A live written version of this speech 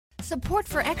Support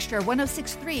for Extra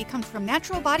 106.3 comes from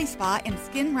Natural Body Spa and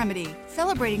Skin Remedy,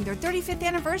 celebrating their 35th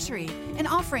anniversary and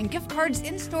offering gift cards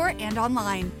in-store and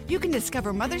online. You can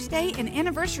discover Mother's Day and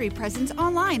anniversary presents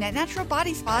online at Natural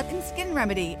Body Spa and Skin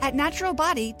Remedy at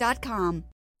naturalbody.com.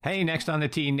 Hey, next on the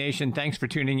T Nation, thanks for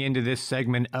tuning into this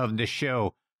segment of the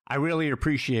show. I really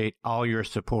appreciate all your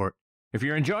support. If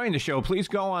you're enjoying the show, please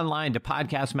go online to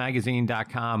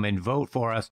podcastmagazine.com and vote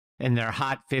for us in their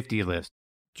Hot 50 list.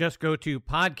 Just go to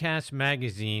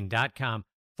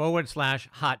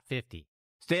podcastmagazine.com/Hot 50.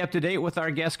 Stay up to date with our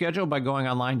guest schedule by going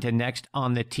online to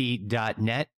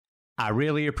nextontheT.net. I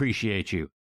really appreciate you.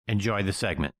 Enjoy the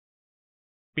segment.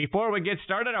 Before we get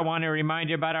started, I want to remind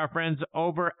you about our friends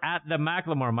over at the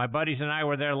Macklemore. My buddies and I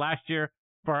were there last year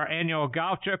for our annual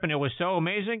golf trip, and it was so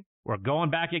amazing. We're going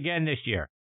back again this year.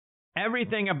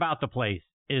 Everything about the place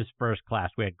is first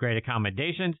class. We had great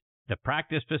accommodations. The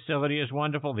practice facility is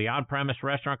wonderful. The on-premise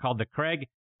restaurant called The Craig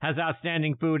has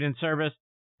outstanding food and service.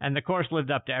 And the course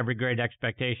lived up to every great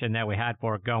expectation that we had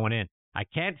for it going in. I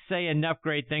can't say enough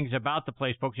great things about the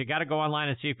place, folks. You got to go online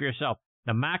and see for yourself.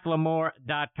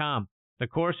 TheMacklemore.com. The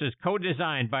course is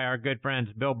co-designed by our good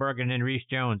friends Bill Bergen and Reese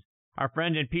Jones. Our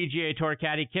friend and PGA Tour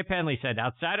caddy Kip Henley said,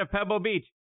 outside of Pebble Beach,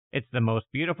 it's the most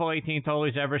beautiful 18th hole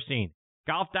he's ever seen.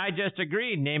 Golf Digest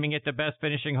agreed, naming it the best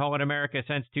finishing hole in America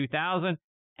since 2000.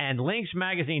 And Links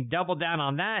Magazine doubled down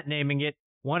on that, naming it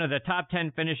one of the top 10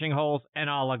 finishing holes in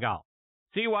all of golf.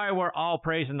 See why we're all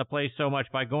praising the place so much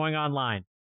by going online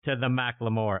to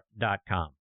themacklemore.com.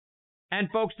 And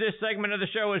folks, this segment of the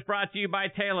show is brought to you by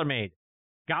TaylorMade.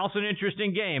 Golf's an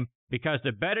interesting game because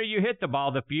the better you hit the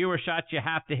ball, the fewer shots you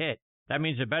have to hit. That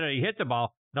means the better you hit the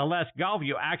ball, the less golf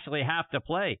you actually have to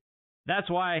play. That's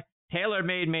why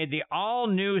TaylorMade made the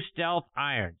all-new Stealth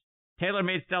Irons.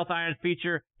 TaylorMade Stealth Irons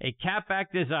feature a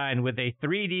cap-back design with a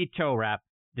 3D toe wrap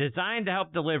designed to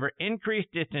help deliver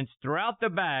increased distance throughout the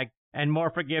bag and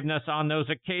more forgiveness on those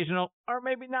occasional, or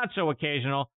maybe not so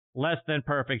occasional, less than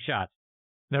perfect shots.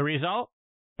 The result?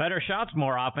 Better shots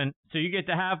more often, so you get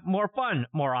to have more fun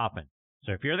more often.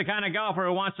 So if you're the kind of golfer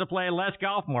who wants to play less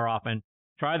golf more often,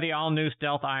 try the all-new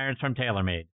Stealth Irons from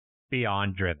TaylorMade.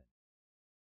 Beyond driven.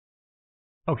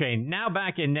 Okay, now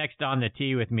back in next on the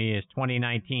tee with me is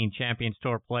 2019 Champions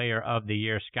Tour Player of the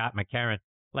Year, Scott McCarron.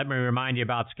 Let me remind you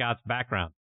about Scott's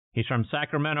background. He's from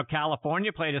Sacramento,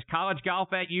 California, played his college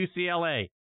golf at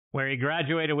UCLA, where he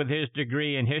graduated with his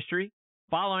degree in history.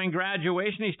 Following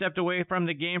graduation, he stepped away from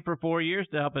the game for 4 years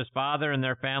to help his father and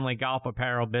their family golf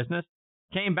apparel business.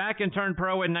 Came back and turned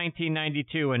pro in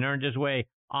 1992 and earned his way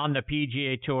on the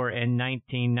PGA Tour in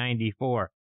 1994.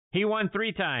 He won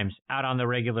 3 times out on the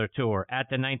regular tour at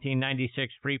the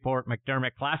 1996 Freeport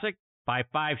McDermott Classic by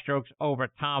 5 strokes over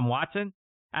Tom Watson,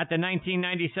 at the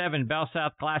 1997 Bell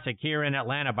South Classic here in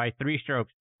Atlanta by 3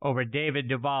 strokes over David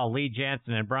Duval, Lee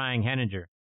Jansen, and Brian Henninger.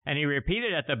 And he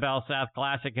repeated at the Bell South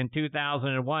Classic in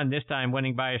 2001, this time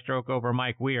winning by a stroke over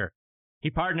Mike Weir. He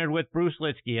partnered with Bruce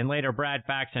Litsky and later Brad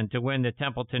Faxon to win the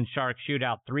Templeton Sharks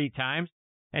Shootout 3 times,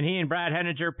 and he and Brad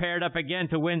Henninger paired up again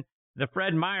to win the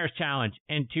Fred Myers Challenge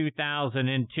in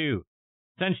 2002.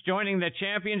 Since joining the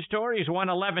Champions Tour, he's won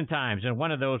 11 times, and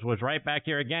one of those was right back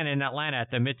here again in Atlanta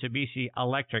at the Mitsubishi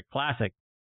Electric Classic.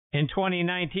 In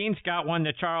 2019, Scott won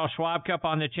the Charles Schwab Cup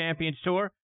on the Champions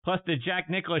Tour, plus the Jack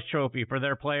Nicklaus Trophy for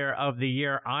their Player of the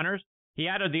Year honors. He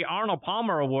added the Arnold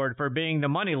Palmer Award for being the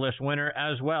money list winner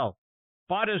as well.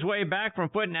 Fought his way back from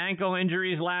foot and ankle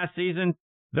injuries last season,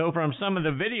 though from some of the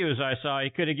videos I saw,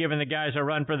 he could have given the guys a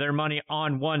run for their money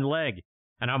on one leg.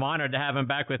 And I'm honored to have him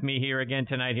back with me here again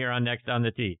tonight here on Next on the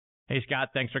Tee. Hey, Scott,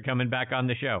 thanks for coming back on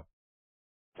the show.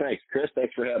 Thanks, Chris.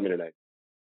 Thanks for having me tonight.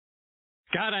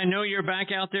 Scott, I know you're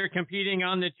back out there competing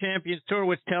on the Champions Tour,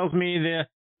 which tells me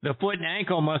the foot and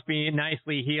ankle must be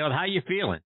nicely healed. How you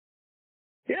feeling?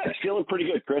 Yeah, it's feeling pretty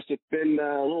good, Chris. It's been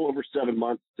a little over 7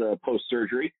 months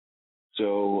post-surgery,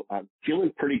 so I'm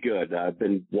feeling pretty good. I've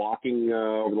been walking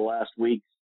over the last week's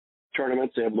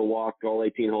tournaments, able to walk all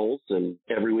 18 holes, and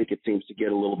every week it seems to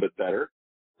get a little bit better.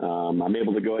 I'm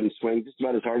able to go ahead and swing just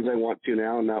about as hard as I want to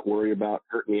now and not worry about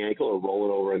hurting the ankle or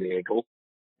rolling over on the ankle.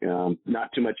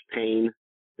 Not too much pain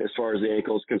as far as the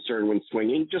ankle is concerned when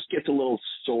swinging. Just gets a little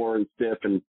sore and stiff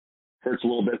and hurts a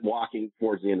little bit walking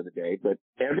towards the end of the day. But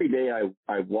every day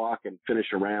I walk and finish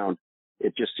a round,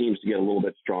 it just seems to get a little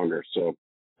bit stronger. So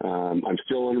I'm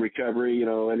still in recovery. You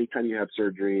know, anytime you have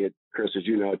surgery, Chris, as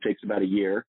you know, it takes about a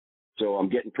year. So I'm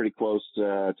getting pretty close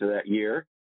to that year,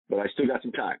 but I still got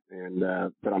some time. And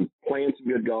but I'm playing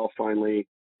some good golf finally,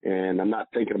 and I'm not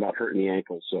thinking about hurting the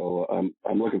ankle. So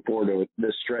I'm looking forward to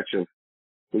this stretch of.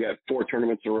 We got 4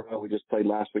 tournaments in a row. We just played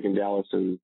last week in Dallas,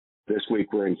 and this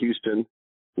week we're in Houston.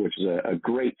 which is a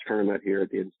great tournament here at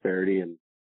the Insperity, and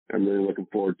I'm really looking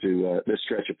forward to this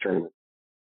stretch of tournament.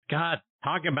 God,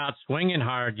 talk about swinging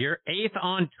hard. You're 8th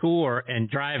on tour in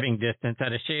driving distance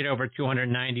at a shade over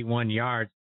 291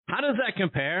 yards. How does that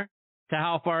compare to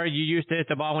how far you used to hit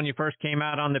the ball when you first came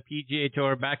out on the PGA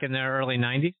Tour back in the early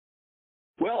 90s?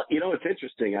 Well, it's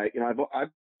interesting. I've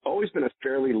always been a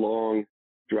fairly long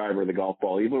driver of the golf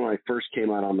ball. Even when I first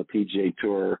came out on the PGA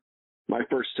Tour, my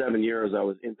first 7 years, I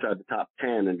was inside the top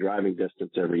 10 in driving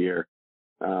distance every year.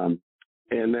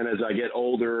 And then as I get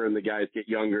older and the guys get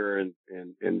younger and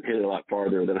hit it a lot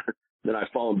farther, then I've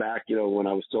fallen back, when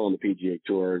I was still on the PGA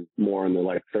Tour and more in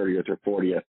the 30th or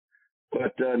 40th.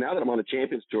 But now that I'm on the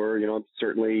Champions Tour, I'm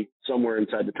certainly somewhere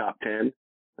inside the top 10.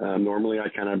 Normally I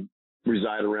kind of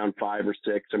reside around 5 or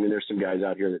 6. I mean, there's some guys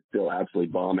out here that still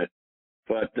absolutely bomb it.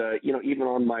 But, even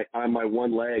on my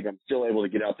one leg, I'm still able to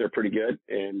get out there pretty good.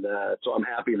 And so I'm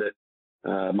happy that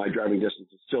my driving distance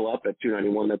is still up at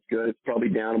 291. That's good. It's probably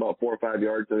down about 4 or 5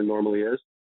 yards than it normally is.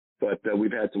 But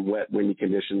we've had some wet, windy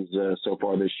conditions so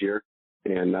far this year.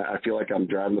 And I feel like I'm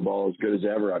driving the ball as good as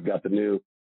ever. I've got the new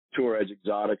Tour Edge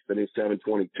Exotics, the new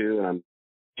 722, and I'm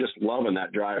just loving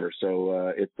that driver.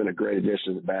 So it's been a great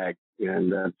addition to the bag.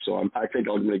 And so I think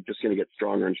I'm just going to get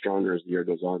stronger and stronger as the year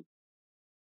goes on.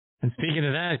 And speaking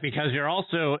of that, because you're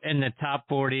also in the top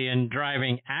 40 in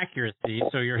driving accuracy,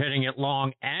 so you're hitting it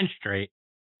long and straight.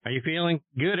 Are you feeling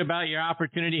good about your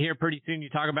opportunity here pretty soon? You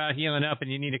talk about healing up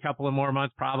and you need a couple of more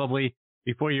months probably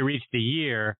before you reach the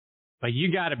year, but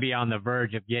you got to be on the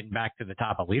verge of getting back to the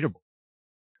top of leaderboard.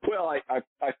 Well,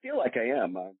 I feel like I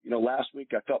am. Last week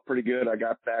I felt pretty good. I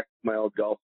got back to my old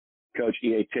golf coach,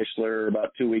 E.A. Tischler, about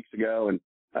 2 weeks ago, and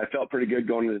I felt pretty good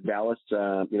going into Dallas.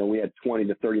 We had 20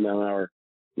 to 30 mile an hour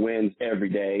winds every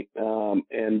day.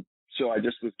 And so I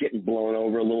just was getting blown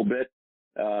over a little bit,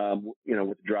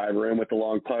 with the driver and with the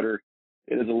long putter.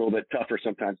 It is a little bit tougher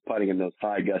sometimes putting in those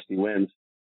high gusty winds.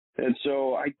 And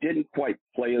so I didn't quite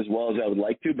play as well as I would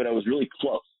like to, but I was really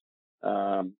close.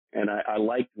 And I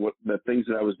liked the things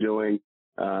that I was doing.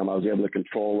 I was able to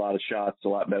control a lot of shots a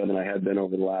lot better than I had been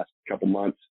over the last couple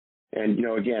months. And,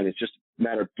 again, it's just a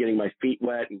matter of getting my feet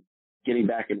wet and getting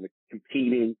back into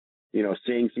competing,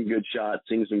 seeing some good shots,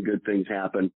 seeing some good things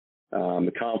happen.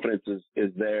 The confidence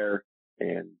is there.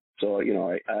 And so,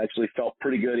 I actually felt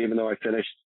pretty good, even though I finished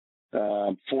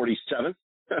 47th,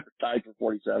 tied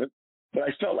for 47th. But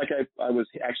I felt like I was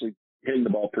actually hitting the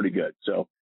ball pretty good. So,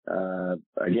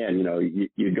 again,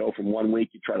 you go from 1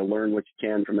 week, you try to learn what you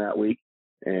can from that week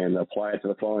and apply it to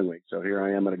the following week. So here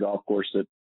I am at a golf course that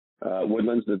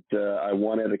Woodlands that I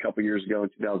won at a couple years ago in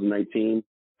 2019.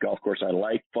 Golf course I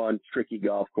like, fun, tricky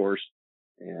golf course,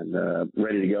 and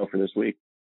ready to go for this week.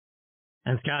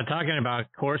 And Scott, talking about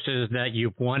courses that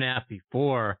you've won at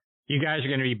before, you guys are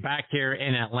going to be back here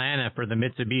in Atlanta for the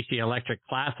Mitsubishi Electric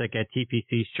Classic at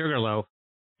TPC Sugarloaf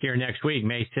here next week,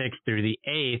 May 6th through the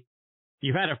 8th.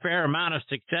 You've had a fair amount of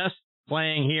success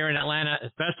playing here in Atlanta,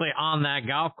 especially on that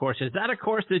golf course. Is that a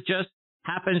course that just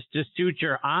happens to suit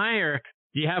your eye, or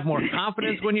do you have more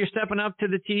confidence when you're stepping up to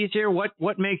the tees here?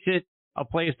 What makes it a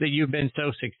place that you've been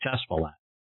so successful at?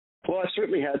 Well, I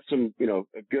certainly had some,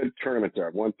 a good tournament there.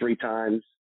 I've won 3 times.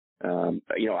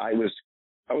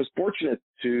 I was fortunate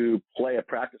to play a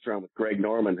practice round with Greg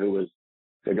Norman, who was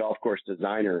the golf course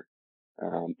designer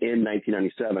in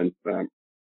 1997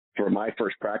 for my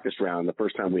first practice round, the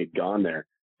first time we had gone there.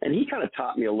 And he kind of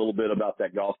taught me a little bit about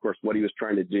that golf course, what he was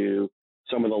trying to do,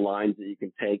 some of the lines that you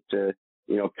can take to,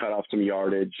 cut off some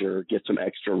yardage or get some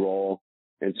extra roll.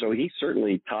 And so he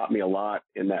certainly taught me a lot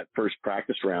in that first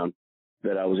practice round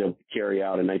that I was able to carry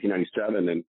out in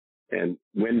 1997 and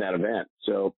win that event.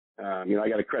 So, I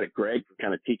got to credit Greg for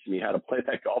kind of teaching me how to play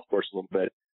that golf course a little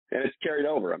bit. And it's carried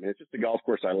over. I mean, it's just a golf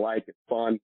course I like. It's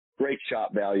fun, great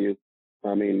shot value.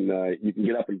 I mean, you can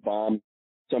get up and bomb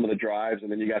some of the drives,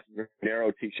 and then you got some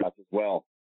narrow tee shots as well.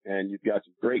 And you've got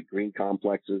some great green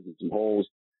complexes and some holes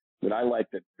that I like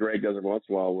that Greg does every once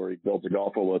in a while, where he builds a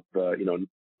golf hole with,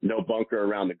 no bunker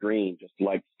around the green, just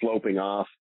like sloping off,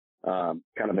 kind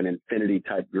of an infinity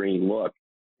type green look.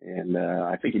 And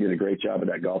I think he did a great job at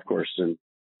that golf course, and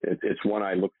it's one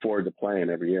I look forward to playing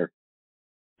every year.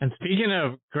 And speaking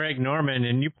of Greg Norman,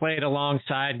 and you played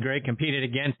alongside Greg, competed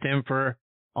against him for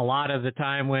a lot of the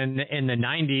time when in the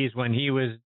 90s when he was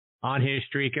on his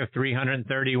streak of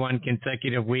 331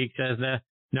 consecutive weeks as the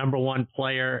number 1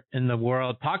 player in the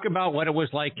world. Talk about what it was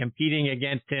like competing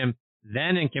against him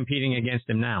then and competing against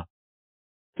him now.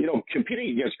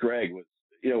 Competing against Greg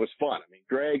was fun. I mean,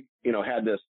 Greg, had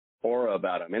this aura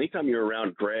about him. Anytime you're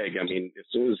around Greg, I mean, as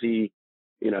soon as he,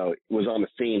 was on the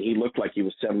scene, he looked like he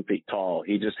was 7 feet tall.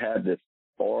 He just had this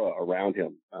aura around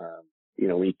him.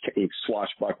 he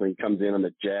swashbuckling, comes in on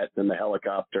the jet, then the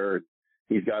helicopter.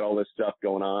 He's got all this stuff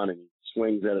going on, and he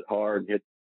swings at it hard.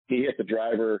 He hit the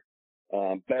driver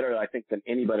better, I think, than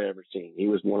anybody I'd ever seen. He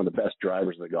was one of the best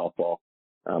drivers of the golf ball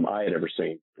I had ever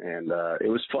seen. And it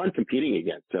was fun competing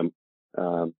against him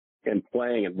and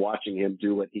playing and watching him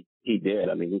do what he did.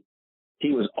 I mean,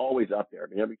 he was always up there. I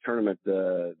mean, every tournament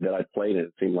that I played in,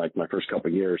 it seemed like my first couple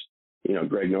of years,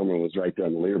 Greg Norman was right there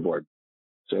on the leaderboard.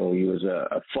 So he was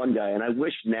a fun guy. And I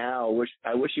wish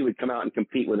he would come out and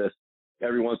compete with us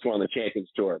every once in a while on the Champions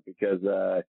Tour, because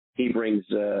he brings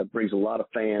a lot of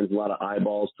fans, a lot of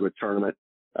eyeballs to a tournament.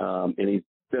 And he's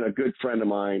been a good friend of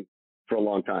mine for a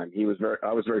long time.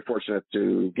 I was very fortunate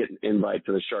to get an invite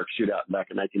to the Shark Shootout back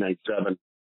in 1997.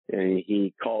 And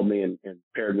he called me and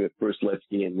paired me with Bruce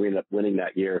Litsky, and we ended up winning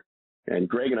that year. And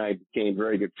Greg and I became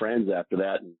very good friends after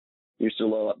that, and used to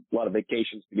do a lot of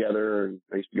vacations together. And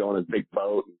I used to go on his big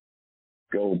boat and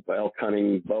go elk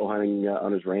hunting, bow hunting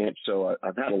on his ranch. So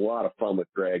I've had a lot of fun with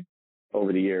Greg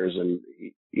over the years, and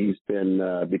he's been,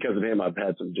 because of him, I've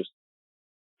had some just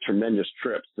tremendous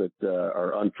trips that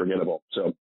are unforgettable.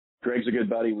 So Greg's a good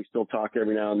buddy. We still talk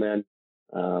every now and then.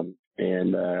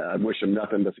 And I wish him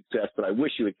nothing but success, but I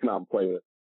wish he would come out and play with us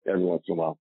every once in a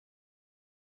while.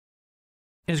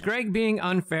 Is Greg being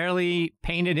unfairly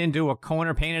painted into a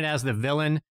corner, painted as the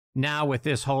villain now with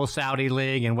this whole Saudi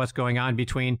league and what's going on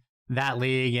between that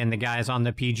league and the guys on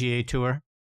the PGA Tour?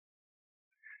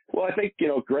 Well, I think,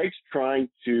 Greg's trying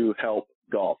to help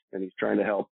golf, and he's trying to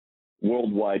help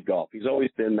worldwide golf. He's always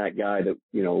been that guy that,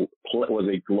 was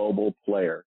a global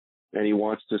player, and he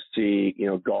wants to see,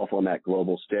 golf on that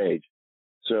global stage.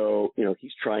 So,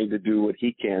 he's trying to do what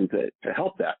he can to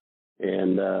help that.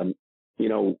 And,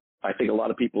 I think a lot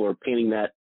of people are painting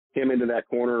him into that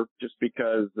corner just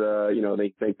because,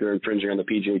 they think they're infringing on the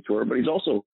PGA Tour, but he's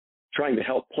also trying to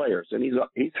help players. And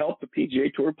he's helped the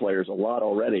PGA Tour players a lot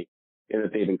already, in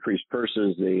that they've increased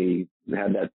purses. They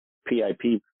had that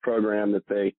PIP program that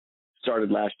they started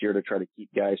last year to try to keep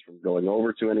guys from going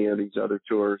over to any of these other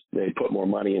tours. They put more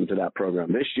money into that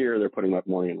program this year. They're putting up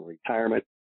money in retirement.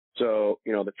 So,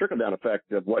 the trickle-down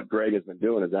effect of what Greg has been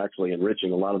doing is actually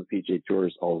enriching a lot of the PGA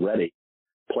Tours already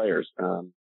players.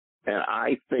 And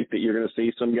I think that you're going to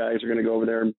see some guys are going to go over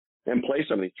there and play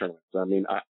some of these tournaments. I mean,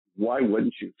 why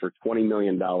wouldn't you, for $20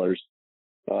 million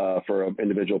for an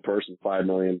individual person, $5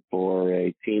 million for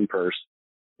a team purse,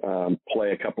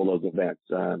 play a couple of those events?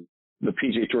 The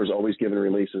PGA Tour has always given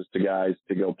releases to guys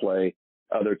to go play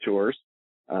other tours.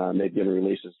 They've given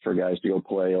releases for guys to go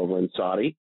play over in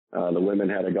Saudi. The women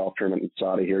had a golf tournament in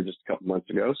Saudi here just a couple months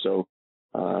ago. So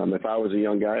if I was a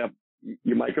young guy,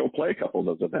 you might go play a couple of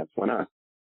those events. Why not?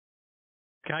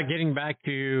 Scott, getting back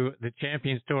to the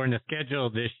Champions Tour and the schedule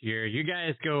this year, you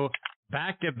guys go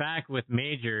back-to-back with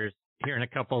majors here in a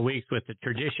couple of weeks with the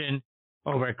Tradition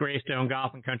over at Greystone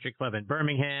Golf and Country Club in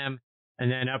Birmingham,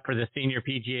 and then up for the Senior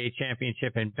PGA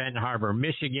Championship in Benton Harbor,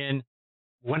 Michigan.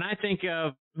 When I think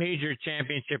of major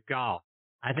championship golf,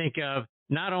 I think of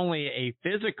not only a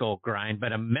physical grind,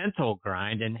 but a mental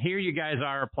grind. And here you guys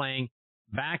are playing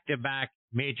back-to-back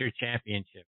major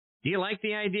championships. Do you like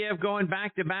the idea of going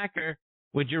back-to-back, or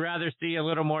would you rather see a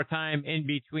little more time in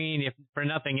between, if for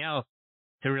nothing else,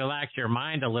 to relax your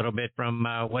mind a little bit from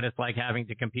what it's like having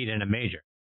to compete in a major?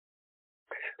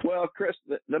 Well, Chris,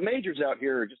 the majors out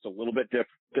here are just a little bit different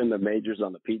than the majors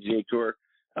on the PGA Tour.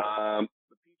 The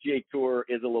PGA Tour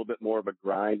is a little bit more of a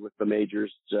grind with the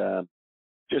majors,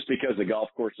 just because the golf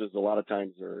courses a lot of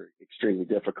times are extremely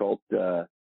difficult.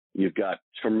 You've got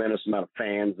tremendous amount of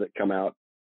fans that come out.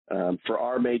 For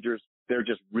our majors, they're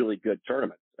just really good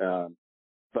tournaments,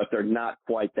 but they're not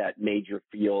quite that major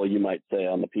feel, you might say,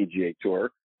 on the PGA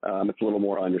Tour. It's a little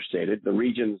more understated. The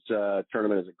Regions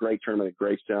tournament is a great tournament at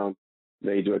Greystone.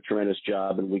 They do a tremendous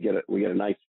job, and we get a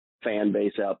nice fan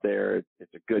base out there.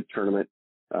 It's a good tournament.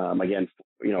 Again,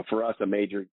 for us, a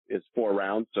major is 4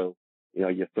 rounds, so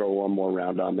you throw one more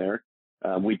round on there.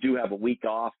 We do have a week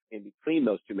off in between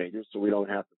those 2 majors, so we don't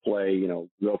have to play,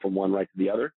 go from one right to the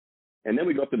other. And then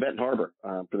we go up to Benton Harbor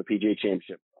for the PGA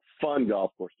Championship. A fun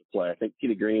golf course to play. I think Tee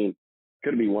to Green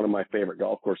could be one of my favorite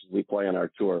golf courses we play on our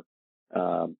tour.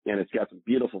 And it's got some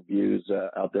beautiful views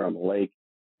out there on the lake.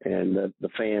 And the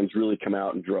fans really come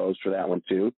out in droves for that one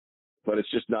too. But it's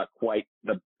just not quite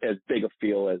as big a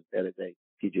feel as a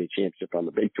PGA Championship on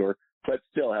the big tour. But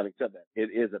still, having said that, it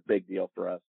is a big deal for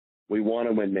us. We want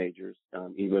to win majors,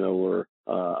 even though we're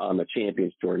on the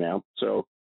Champions Tour now. So,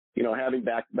 having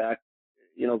back-to-back,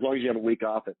 as long as you have a week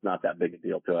off, it's not that big a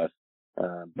deal to us.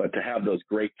 But to have those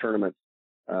great tournaments,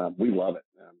 we love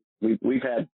it. We've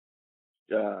had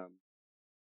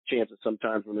chances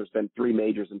sometimes when there's been 3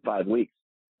 majors in 5 weeks.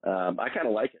 I kind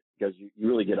of like it because you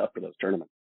really get up for those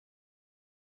tournaments.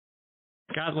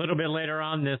 Scott, a little bit later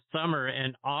on this summer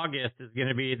in August is going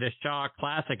to be the Shaw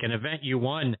Classic, an event you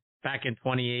won back in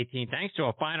 2018, thanks to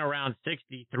a final round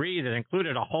 63 that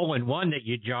included a hole-in-one that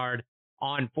you jarred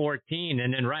on 14.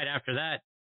 And then right after that,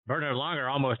 Bernard Longer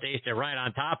almost aced it right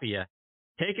on top of you.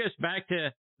 Take us back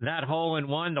to that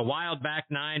hole-in-one, the wild back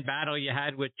nine battle you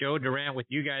had with Joe Durant, with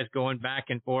you guys going back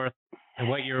and forth, and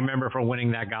what you remember from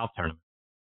winning that golf tournament.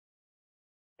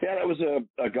 Yeah, that was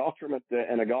a golf tournament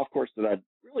and a golf course that I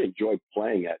really enjoyed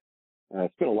playing at.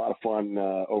 It's been a lot of fun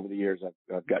over the years.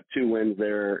 I've got 2 wins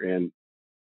there and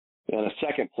a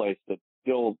second place that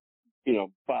still,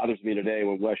 bothers me today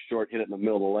when Wes Short hit it in the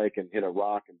middle of the lake and hit a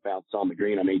rock and bounced on the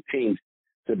green. I'm 18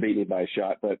 to beat me by a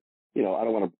shot, but, I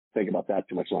don't want to think about that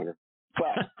too much longer.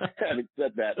 But having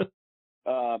said that,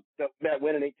 that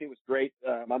win in 18 was great.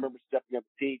 I remember stepping up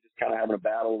the tee, just kind of having a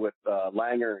battle with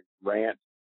Langer and Grant.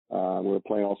 We were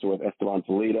playing also with Esteban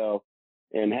Toledo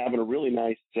and having a really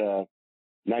nice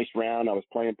round. I was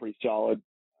playing pretty solid.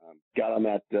 Got on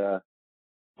that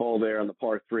hole there on the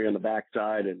par 3 on the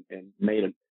backside and made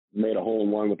a hole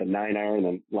in one with a 9-iron,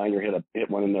 and Langer hit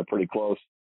one in there pretty close.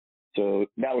 So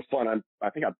that was fun. I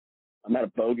think I might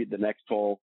have bogeyed the next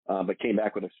hole, but came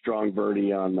back with a strong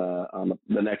birdie on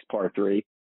the next par 3.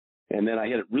 And then I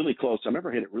hit it really close. I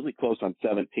remember hitting it really close on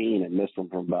 17 and missed one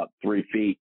from about 3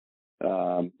 feet.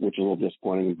 Which was a little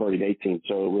disappointing, and birdied 18.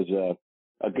 So it was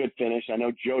a good finish. I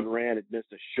know Joe Durant had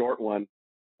missed a short one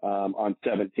on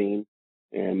 17.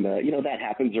 And, that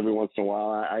happens every once in a while.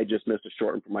 I just missed a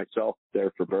short one for myself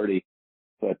there for birdie.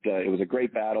 But it was a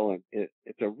great battle, and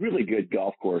it's a really good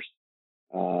golf course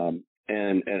and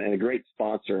a great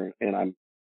sponsor. And I'm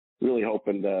really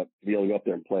hoping to be able to go up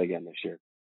there and play again this year.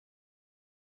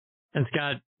 And,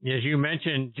 Scott, as you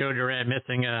mentioned, Joe Durant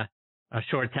missing a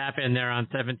short tap in there on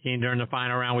 17 during the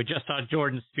final round. We just saw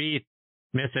Jordan Spieth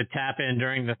miss a tap in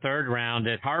during the 3rd round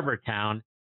at Harbor Town.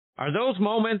 Are those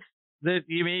moments that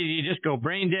you just go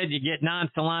brain dead, you get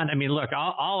nonchalant? I mean, look,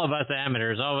 all of us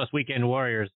amateurs, all of us weekend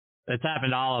warriors, that's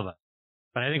happened to all of us.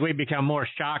 But I think we become more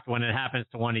shocked when it happens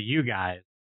to one of you guys.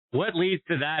 What leads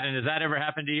to that, and has that ever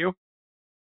happened to you?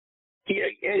 Yeah,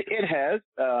 it has.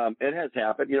 It has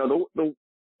happened.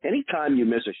 Anytime you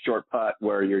miss a short putt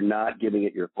where you're not giving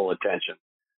it your full attention,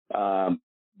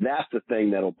 that's the thing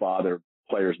that'll bother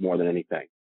players more than anything.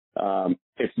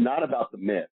 It's not about the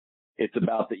miss. It's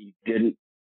about that you didn't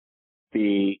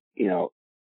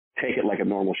take it like a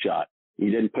normal shot. You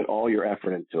didn't put all your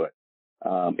effort into it.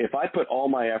 If I put all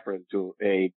my effort into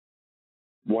a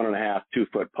 1.5, 2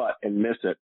 foot putt and miss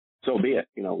it, so be it.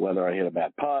 Whether I hit a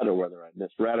bad putt or whether I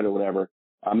misread it or whatever,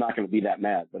 I'm not going to be that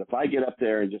mad. But if I get up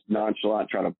there and just nonchalant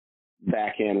try to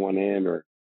backhand one in or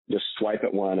just swipe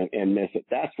at one and miss it,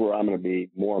 that's where I'm going to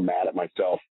be more mad at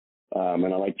myself.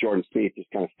 And I like Jordan Spieth just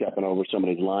kind of stepping over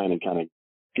somebody's line and kind of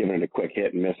giving it a quick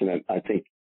hit and missing it. I think,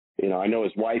 I know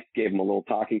his wife gave him a little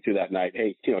talking to that night.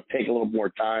 Hey, take a little more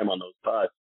time on those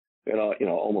putts.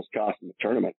 Almost cost him the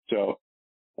tournament. So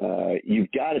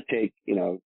you've got to take,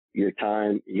 your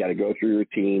time. You got to go through your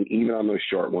routine, even on those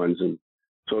short ones. And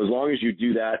so as long as you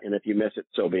do that, and if you miss it,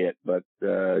 so be it. But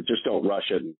just don't rush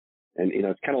it. And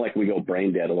it's kind of like we go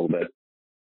brain dead a little bit.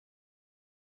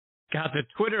 Scott, the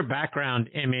Twitter background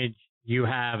image you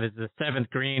have is the 7th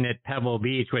green at Pebble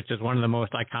Beach, which is one of the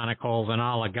most iconic holes in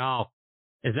all of golf.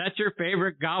 Is that your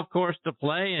favorite golf course to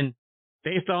play? And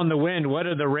based on the wind, what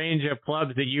are the range of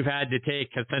clubs that you've had to take?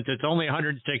 Because since it's only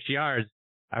 106 yards,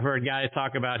 I've heard guys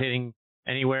talk about hitting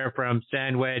anywhere from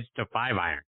sand wedge to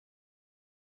 5-iron.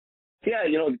 Yeah,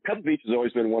 Pebble Beach has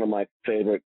always been one of my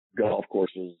favorite golf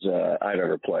courses I've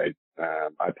ever played.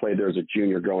 I played there as a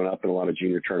junior growing up in a lot of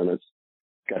junior tournaments.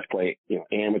 Got to play,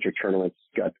 amateur tournaments.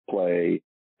 Got to play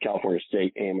California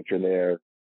State amateur there,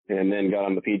 and then got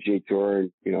on the PGA Tour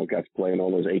and got to play in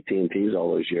all those AT&Ts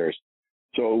all those years.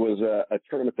 So it was a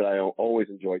tournament that I always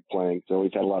enjoyed playing. So I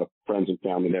always had a lot of friends and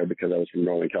family there because I was from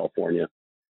Northern California.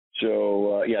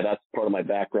 So that's part of my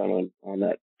background on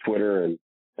that Twitter, and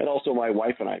also my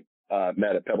wife and I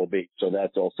met at Pebble Beach, so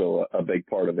that's also a big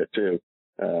part of it too.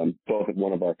 Both at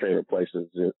one of our favorite places.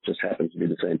 It just happens to be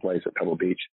the same place at Pebble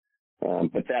Beach.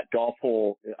 But that golf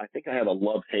hole, I think I have a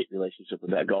love-hate relationship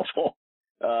with that golf hole.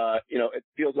 It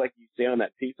feels like you stand on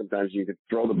that tee sometimes, you could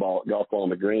throw the golf ball on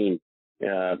the green,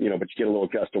 but you get a little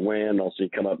gust of wind. Also, you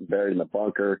come up and bury it in the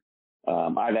bunker.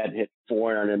 I've had to hit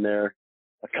 4-iron in there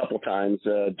a couple times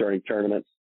during tournaments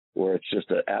where it's just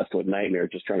an absolute nightmare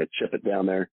just trying to chip it down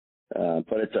there.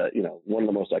 But it's one of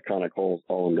the most iconic holes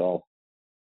all in golf.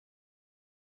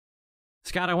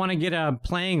 Scott, I want to get a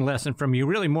playing lesson from you,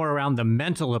 really more around the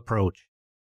mental approach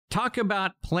Talk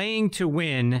about playing to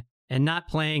win and not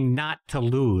playing not to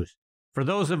lose. For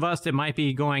those of us that might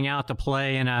be going out to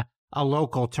play in a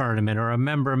local tournament or a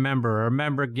member or a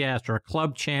member guest or a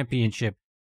club championship,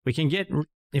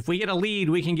 if we get a lead,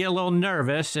 we can get a little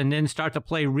nervous and then start to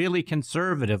play really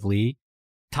conservatively.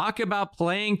 Talk about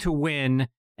playing to win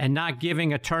and not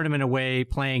giving a tournament away,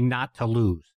 playing not to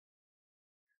lose.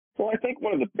 Well, I think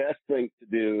one of the best things to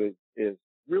do is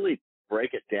really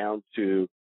break it down to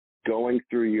going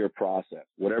through your process,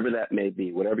 whatever that may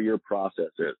be, whatever your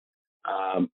process is.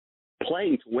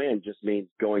 Playing to win just means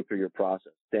going through your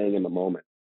process, staying in the moment.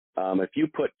 If you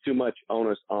put too much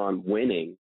onus on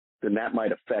winning, then that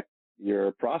might affect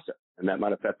your process, and that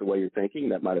might affect the way you're thinking.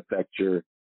 That might affect your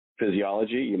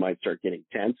physiology. You might start getting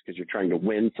tense because you're trying to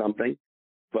win something.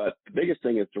 But the biggest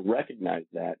thing is to recognize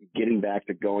that, getting back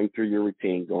to going through your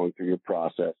routine, going through your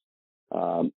process,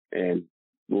 and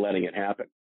letting it happen.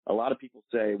 A lot of people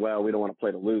say, well, we don't want to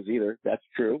play to lose either. That's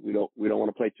true. We don't want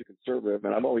to play too conservative.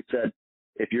 And I've always said,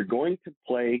 if you're going to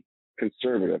play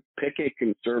conservative, pick a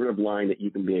conservative line that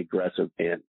you can be aggressive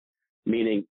in.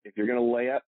 Meaning, if you're going to lay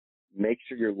up, make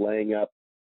sure you're laying up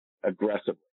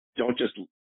aggressively. Don't just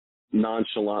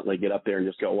nonchalantly get up there and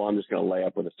just go, well, I'm just going to lay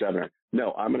up with a 7-iron.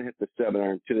 No, I'm going to hit the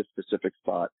 7-iron to this specific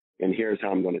spot, and here's how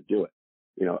I'm going to do it.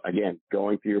 You know, again,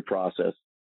 going through your process.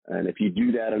 And if you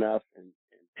do that enough and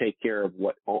take care of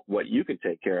what you can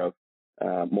take care of,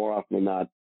 more often than not,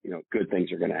 you know, good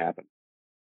things are going to happen.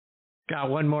 Got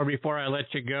one more before I let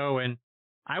you go. And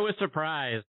I was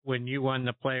surprised when you won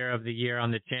the Player of the Year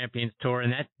on the Champions Tour,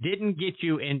 and that didn't get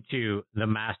you into the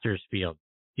Masters field.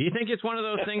 Do you think it's one of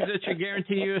those things that should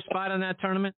guarantee you a spot in that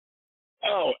tournament?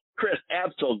 Oh, Chris,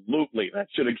 absolutely. That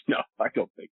should have, no, I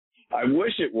don't think. I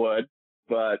wish it would,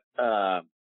 but,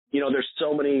 you know, there's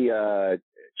so many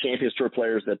Champions Tour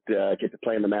players that get to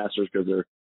play in the Masters because they're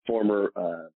former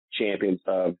champions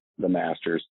of the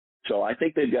Masters. So I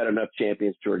think they've got enough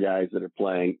Champions Tour guys that are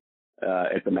playing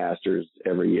at the Masters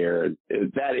every year.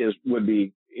 And that would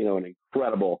be, you know, an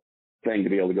incredible thing to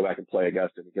be able to go back and play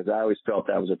Augusta, because I always felt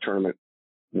that was a tournament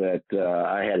that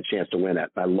I had a chance to win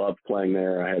at. I loved playing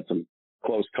there. I had some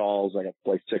close calls. I got to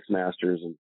play 6 Masters,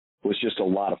 and it was just a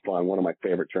lot of fun. One of my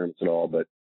favorite tournaments at all. But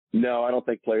no, I don't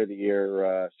think Player of the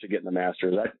Year should get in the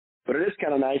Masters. But it is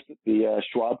kind of nice that the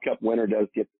Schwab Cup winner does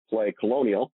get to play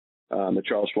Colonial, the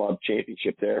Charles Schwab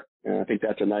Championship there. And I think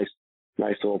that's a nice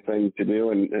little thing to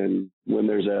do. And when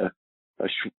there's a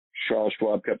Charles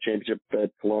Schwab Cup Championship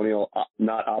at Colonial,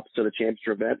 not opposite a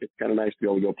championship event, it's kind of nice to be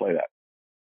able to go play that.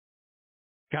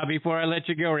 Scott, before I let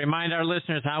you go, remind our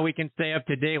listeners how we can stay up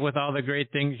to date with all the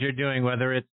great things you're doing,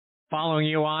 whether it's following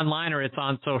you online or it's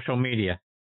on social media.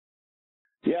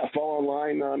 Yeah, follow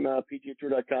online on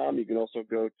PGAtour.com. You can also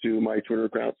go to my Twitter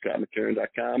account,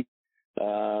 ScottMcCarron.com.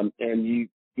 And you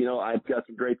know, I've got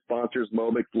some great sponsors: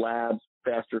 Mobix Labs,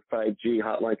 Faster 5G,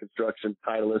 Hotline Construction,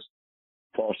 Titleist,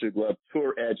 Fall Shoe Glove,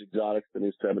 Tour Edge Exotics, the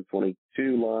new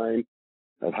 722 line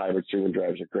of hybrid streaming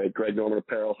drivers are great. Greg Norman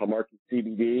Apparel, Hamarkin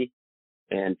CBD,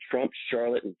 and Trump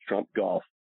Charlotte and Trump Golf.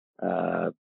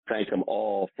 Thank them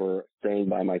all for staying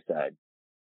by my side.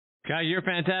 Scott, you're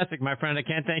fantastic, my friend. I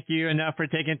can't thank you enough for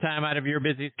taking time out of your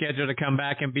busy schedule to come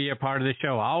back and be a part of the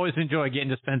show. I always enjoy getting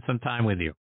to spend some time with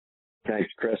you. Thanks,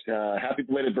 Chris. Happy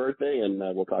belated birthday, and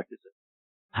we'll talk to you soon.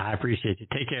 I appreciate you.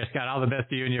 Take care, Scott. All the best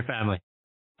to you and your family.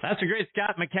 That's a great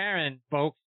Scott McCarron,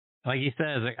 folks. Like he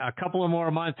says, a couple of more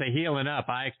months of healing up.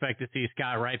 I expect to see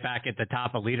Scott right back at the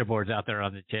top of leaderboards out there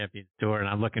on the Champions Tour, and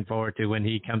I'm looking forward to when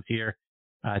he comes here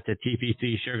to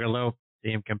TPC Sugarloaf,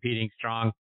 see him competing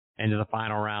strong into the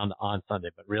final round on Sunday.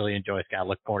 But really enjoy Scott.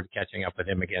 Look forward to catching up with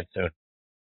him again soon.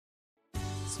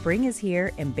 Spring is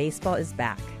here and baseball is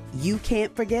back. You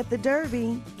can't forget the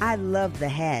Derby. I love the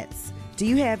hats. Do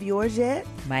you have yours yet?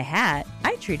 My hat?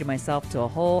 I treated myself to a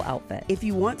whole outfit. If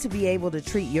you want to be able to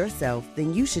treat yourself,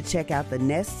 then you should check out the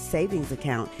Nest Savings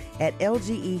Account at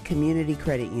LGE Community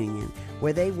Credit Union,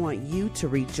 where they want you to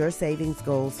reach your savings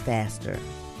goals faster.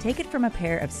 Take it from a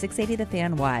pair of 680 The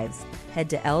Fan wives. Head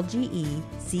to lgeccu.org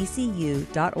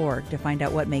to find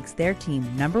out what makes their team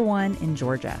 #1 in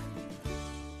Georgia.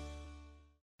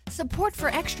 Support for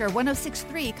Extra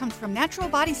 106.3 comes from Natural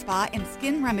Body Spa and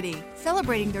Skin Remedy,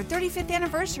 celebrating their 35th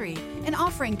anniversary and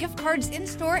offering gift cards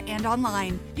in-store and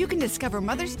online. You can discover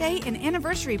Mother's Day and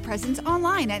anniversary presents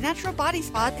online at Natural Body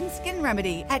Spa and Skin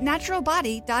Remedy at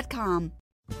naturalbody.com.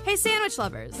 Hey sandwich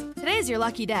lovers, today's your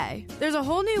lucky day. There's a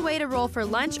whole new way to roll for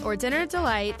lunch or dinner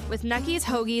delight with Nucky's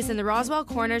Hoagies in the Roswell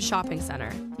Corners Shopping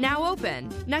Center. Now open.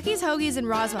 Nucky's Hoagies in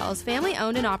Roswell is family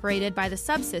owned and operated by the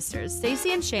Sub Sisters,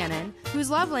 Stacy and Shannon, whose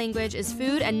love language is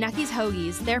food and Nucky's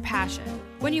Hoagies, their passion.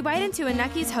 When you bite into a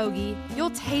Nucky's Hoagie,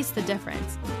 you'll taste the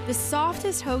difference. The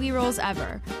softest hoagie rolls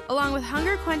ever, along with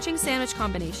hunger-quenching sandwich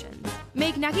combinations.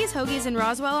 Make Nucky's Hoagies in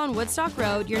Roswell on Woodstock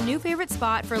Road your new favorite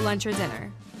spot for lunch or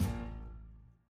dinner.